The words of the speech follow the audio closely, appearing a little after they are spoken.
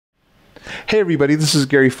Hey everybody, this is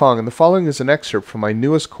Gary Fong, and the following is an excerpt from my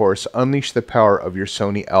newest course, Unleash the Power of Your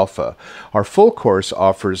Sony Alpha. Our full course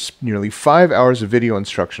offers nearly 5 hours of video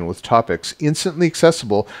instruction with topics instantly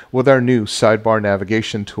accessible with our new sidebar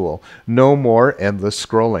navigation tool. No more endless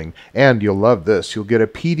scrolling. And you'll love this. You'll get a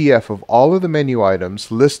PDF of all of the menu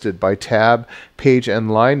items listed by tab, page,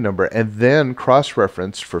 and line number, and then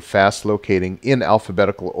cross-referenced for fast locating in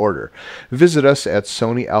alphabetical order. Visit us at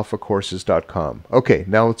sonyalphacourses.com. Okay,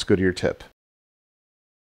 now let's go to your tip.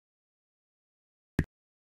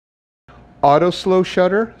 Auto slow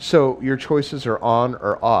shutter, so your choices are on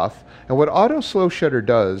or off. And what auto slow shutter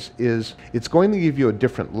does is it's going to give you a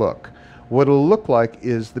different look. What it'll look like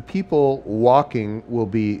is the people walking will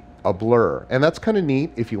be a blur. And that's kind of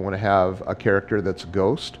neat if you want to have a character that's a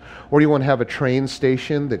ghost, or you want to have a train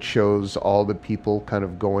station that shows all the people kind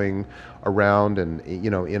of going around and, you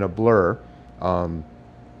know, in a blur.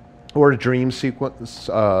 Or a dream sequence,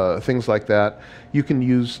 things like that. You can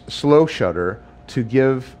use slow shutter to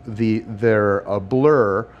give their a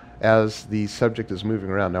blur as the subject is moving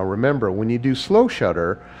around. Now remember, when you do slow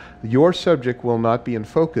shutter, your subject will not be in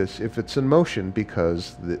focus if it's in motion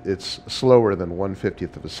because it's slower than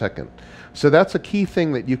 1/50th of a second. So that's a key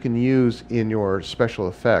thing that you can use in your special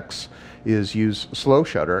effects, is use slow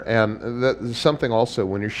shutter. And that's something also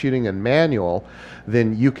when you're shooting in manual,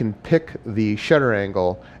 then you can pick the shutter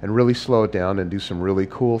angle and really slow it down and do some really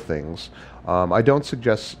cool things. I don't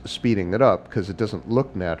suggest speeding it up because it doesn't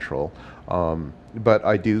look natural, but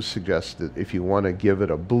I do suggest that if you want to give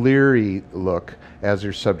it a bleary look as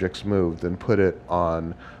your subjects move, then put it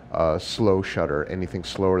on slow shutter, anything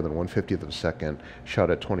slower than 1/50th of a second, shot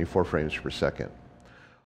at 24 frames per second.